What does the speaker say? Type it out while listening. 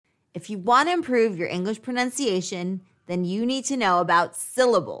If you want to improve your English pronunciation, then you need to know about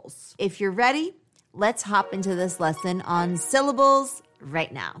syllables. If you're ready, let's hop into this lesson on syllables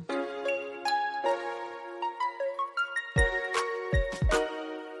right now.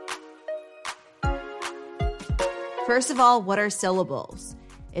 First of all, what are syllables?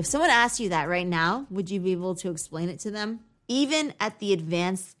 If someone asked you that right now, would you be able to explain it to them? Even at the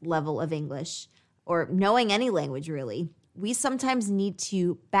advanced level of English, or knowing any language really, we sometimes need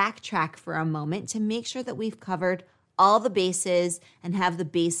to backtrack for a moment to make sure that we've covered all the bases and have the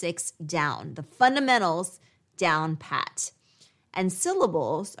basics down, the fundamentals down pat. And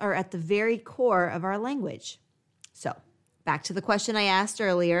syllables are at the very core of our language. So, back to the question I asked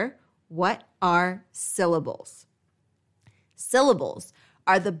earlier, what are syllables? Syllables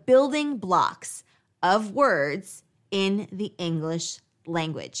are the building blocks of words in the English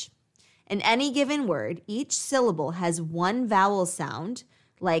language. In any given word, each syllable has one vowel sound,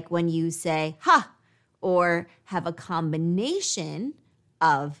 like when you say ha, or have a combination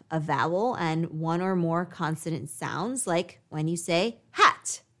of a vowel and one or more consonant sounds, like when you say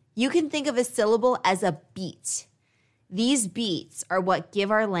hat. You can think of a syllable as a beat. These beats are what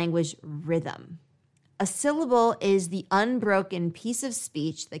give our language rhythm. A syllable is the unbroken piece of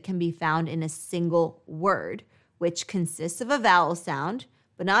speech that can be found in a single word, which consists of a vowel sound,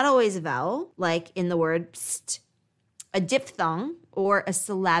 but not always a vowel, like in the word psst, a diphthong, or a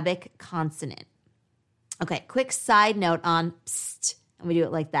syllabic consonant. Okay, quick side note on psst, and we do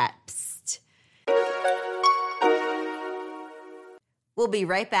it like that, psst. We'll be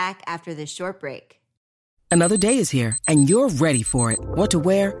right back after this short break. Another day is here, and you're ready for it. What to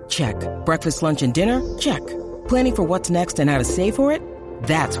wear? Check. Breakfast, lunch, and dinner? Check. Planning for what's next and how to save for it?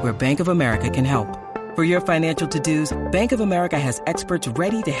 That's where Bank of America can help. For your financial to-dos, Bank of America has experts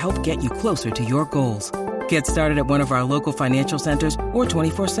ready to help get you closer to your goals. Get started at one of our local financial centers or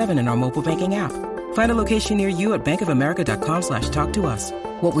 24/7 in our mobile banking app. Find a location near you at bankofamerica.com/talktous.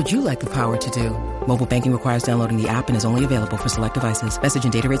 What would you like the power to do? Mobile banking requires downloading the app and is only available for select devices. Message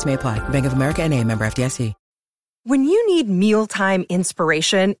and data rates may apply. Bank of America N.A., member FDIC. When you need mealtime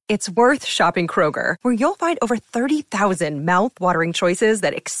inspiration, it's worth shopping Kroger, where you'll find over 30,000 mouth-watering choices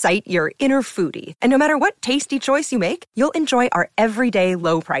that excite your inner foodie. And no matter what tasty choice you make, you'll enjoy our everyday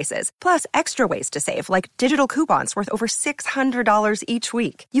low prices, plus extra ways to save, like digital coupons worth over $600 each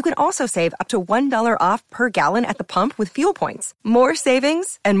week. You can also save up to $1 off per gallon at the pump with fuel points. More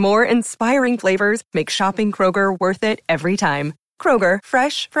savings and more inspiring flavors make shopping Kroger worth it every time. Kroger,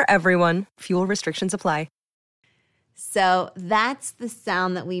 fresh for everyone. Fuel restrictions apply. So that's the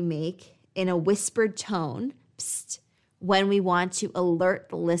sound that we make in a whispered tone, psst, when we want to alert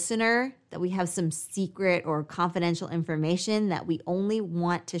the listener that we have some secret or confidential information that we only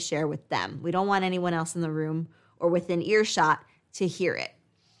want to share with them. We don't want anyone else in the room or within earshot to hear it.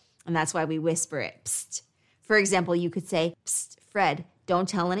 And that's why we whisper it, psst. For example, you could say, psst, Fred, don't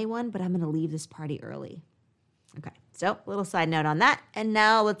tell anyone, but I'm going to leave this party early. Okay, so a little side note on that. And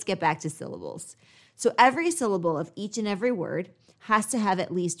now let's get back to syllables. So every syllable of each and every word has to have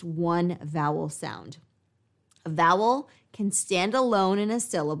at least one vowel sound. A vowel can stand alone in a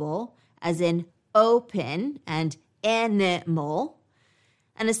syllable, as in open and animal.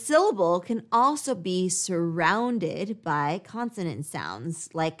 And a syllable can also be surrounded by consonant sounds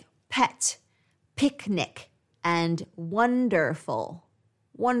like pet, picnic, and wonderful.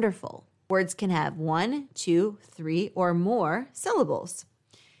 Wonderful. Words can have 1, 2, 3, or more syllables.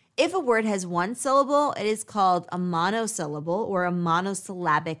 If a word has one syllable, it is called a monosyllable or a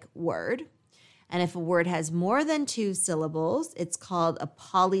monosyllabic word. And if a word has more than 2 syllables, it's called a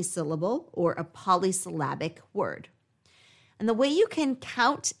polysyllable or a polysyllabic word. And the way you can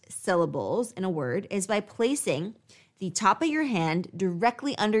count syllables in a word is by placing the top of your hand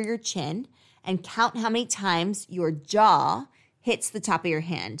directly under your chin and count how many times your jaw hits the top of your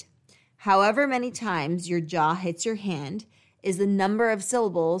hand. However many times your jaw hits your hand is the number of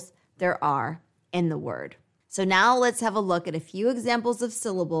syllables there are in the word. So now let's have a look at a few examples of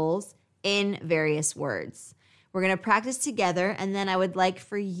syllables in various words. We're going to practice together, and then I would like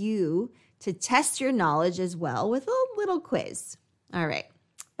for you to test your knowledge as well with a little quiz. All right,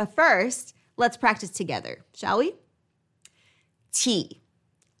 but first, let's practice together, shall we? T.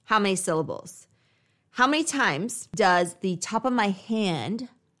 How many syllables? How many times does the top of my hand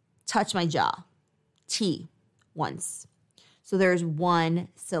touch my jaw? T. Once. So there's one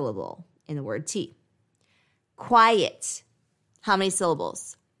syllable in the word tea. Quiet. How many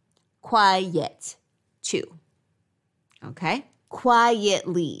syllables? Quiet. 2. Okay.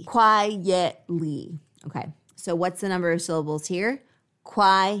 Quietly. Quietly. Okay. So what's the number of syllables here?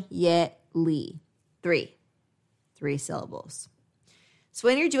 Quietly. 3. 3 syllables. So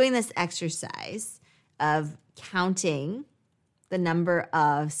when you're doing this exercise of counting the number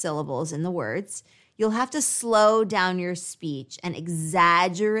of syllables in the words, you'll have to slow down your speech and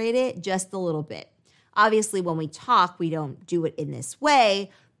exaggerate it just a little bit. Obviously, when we talk, we don't do it in this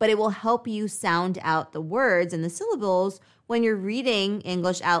way, but it will help you sound out the words and the syllables when you're reading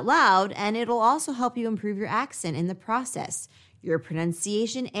English out loud, and it'll also help you improve your accent in the process. Your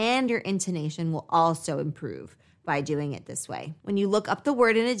pronunciation and your intonation will also improve by doing it this way. When you look up the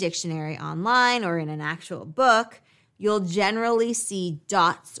word in a dictionary online or in an actual book, you'll generally see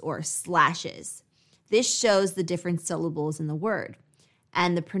dots or slashes. This shows the different syllables in the word,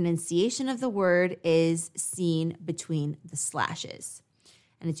 and the pronunciation of the word is seen between the slashes.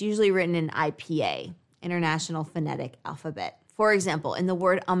 And it's usually written in IPA, International Phonetic Alphabet. For example, in the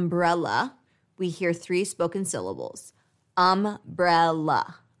word umbrella, we hear 3 spoken syllables.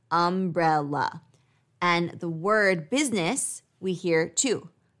 Umbrella, umbrella. And the word business, we hear 2.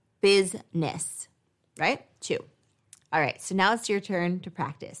 Business, right? 2. All right, so now it's your turn to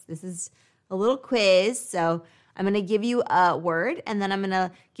practice. This is a little quiz, so I'm going to give you a word, and then I'm going to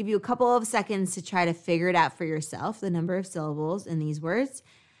give you a couple of seconds to try to figure it out for yourself, the number of syllables in these words.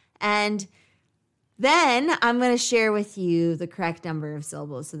 And then I'm going to share with you the correct number of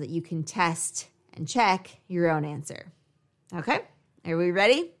syllables so that you can test and check your own answer. Okay? Are we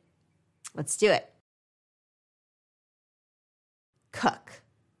ready? Let's do it. Cook.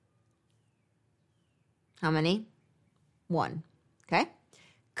 How many? 1. Okay?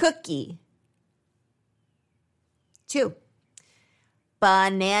 Cookie. 2.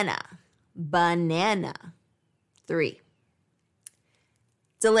 Banana. Banana. 3.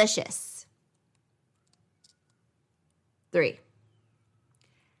 Delicious. 3.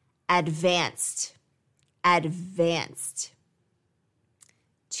 Advanced. Advanced.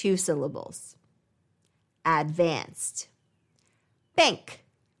 2 syllables. Advanced. Bank.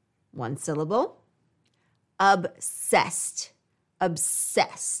 1 syllable. Obsessed.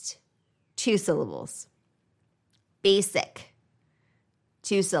 Obsessed. 2 syllables. Basic.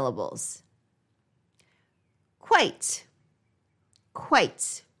 2 syllables. Quite.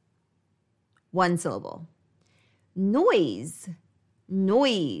 Quite. 1 syllable. Noise.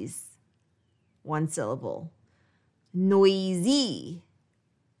 Noise. 1 syllable. Noisy.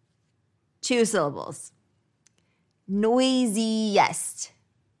 2 syllables. Noisiest.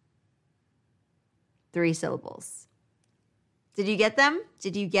 3 syllables. Did you get them?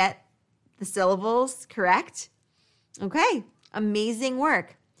 Did you get the syllables correct? Okay, amazing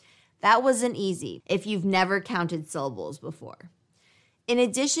work. That wasn't easy if you've never counted syllables before. In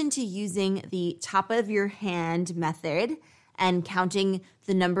addition to using the top of your hand method and counting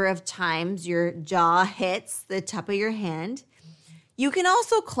the number of times your jaw hits the top of your hand, you can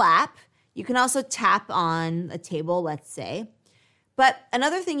also clap. You can also tap on a table, let's say. But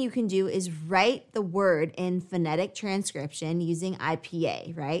another thing you can do is write the word in phonetic transcription using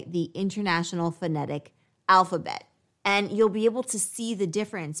IPA, right? The International Phonetic Alphabet. And you'll be able to see the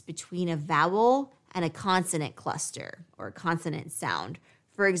difference between a vowel and a consonant cluster or a consonant sound.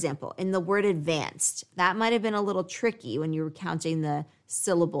 For example, in the word advanced, that might have been a little tricky when you were counting the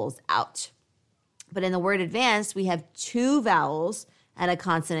syllables out. But in the word advanced, we have 2 vowels and a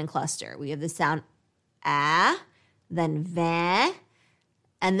consonant cluster. We have the sound a, then va,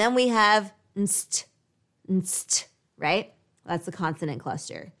 and then we have nst, nst, right? That's the consonant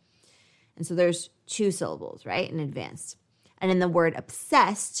cluster. And so there's 2 syllables, right, in advanced. And in the word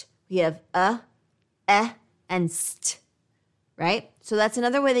obsessed, we have and st, right? So that's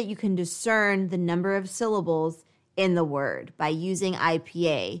another way that you can discern the number of syllables in the word by using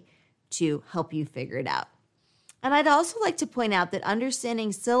IPA to help you figure it out. And I'd also like to point out that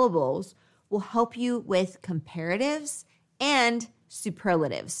understanding syllables will help you with comparatives and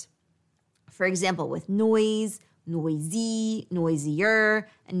superlatives. For example, with noise, noisy, noisier,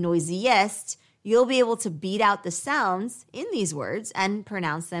 and noisiest, you'll be able to beat out the sounds in these words and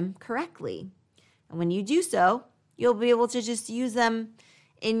pronounce them correctly. And when you do so, you'll be able to just use them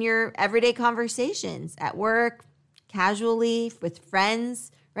in your everyday conversations at work, casually, with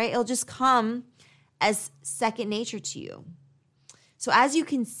friends, right? It'll just come as second nature to you. So as you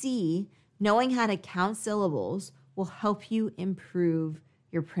can see, knowing how to count syllables will help you improve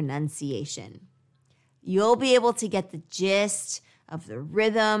your pronunciation. You'll be able to get the gist of the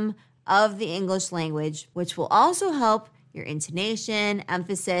rhythm of the English language, which will also help your intonation,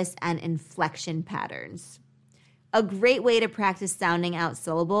 emphasis, and inflection patterns. A great way to practice sounding out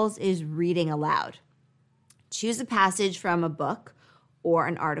syllables is reading aloud. Choose a passage from a book or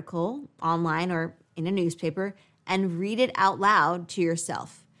an article online or in a newspaper and read it out loud to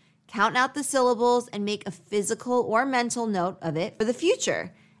yourself. count out the syllables, and make a physical or mental note of it for the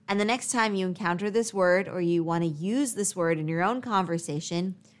future. And the next time you encounter this word or you want to use this word in your own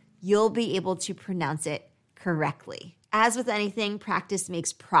conversation, you'll be able to pronounce it correctly. As with anything, practice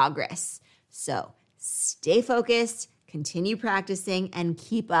makes progress. So stay focused, continue practicing, and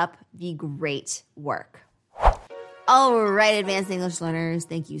keep up the great work. All right, advanced English learners,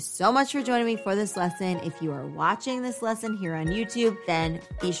 thank you so much for joining me for this lesson. If you are watching this lesson here on YouTube, then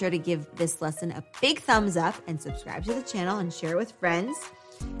be sure to give this lesson a big thumbs up and subscribe to the channel and share it with friends.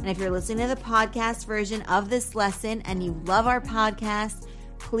 And if you're listening to the podcast version of this lesson and you love our podcast,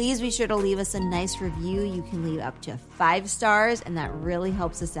 please be sure to leave us a nice review. You can leave up to 5 stars, and that really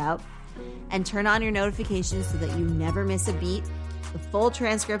helps us out. And turn on your notifications so that you never miss a beat. The full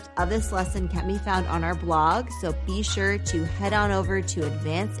transcript of this lesson can be found on our blog, so be sure to head on over to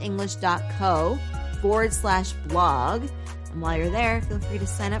advancedenglish.co/blog. And while you're there, feel free to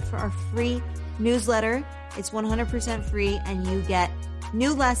sign up for our free newsletter. It's 100% free, and you get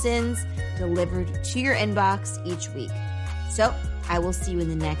new lessons delivered to your inbox each week. So I will see you in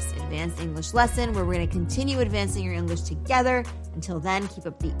the next Advanced English lesson, where we're going to continue advancing your English together. Until then, keep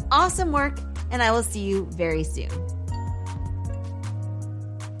up the awesome work, and I will see you very soon.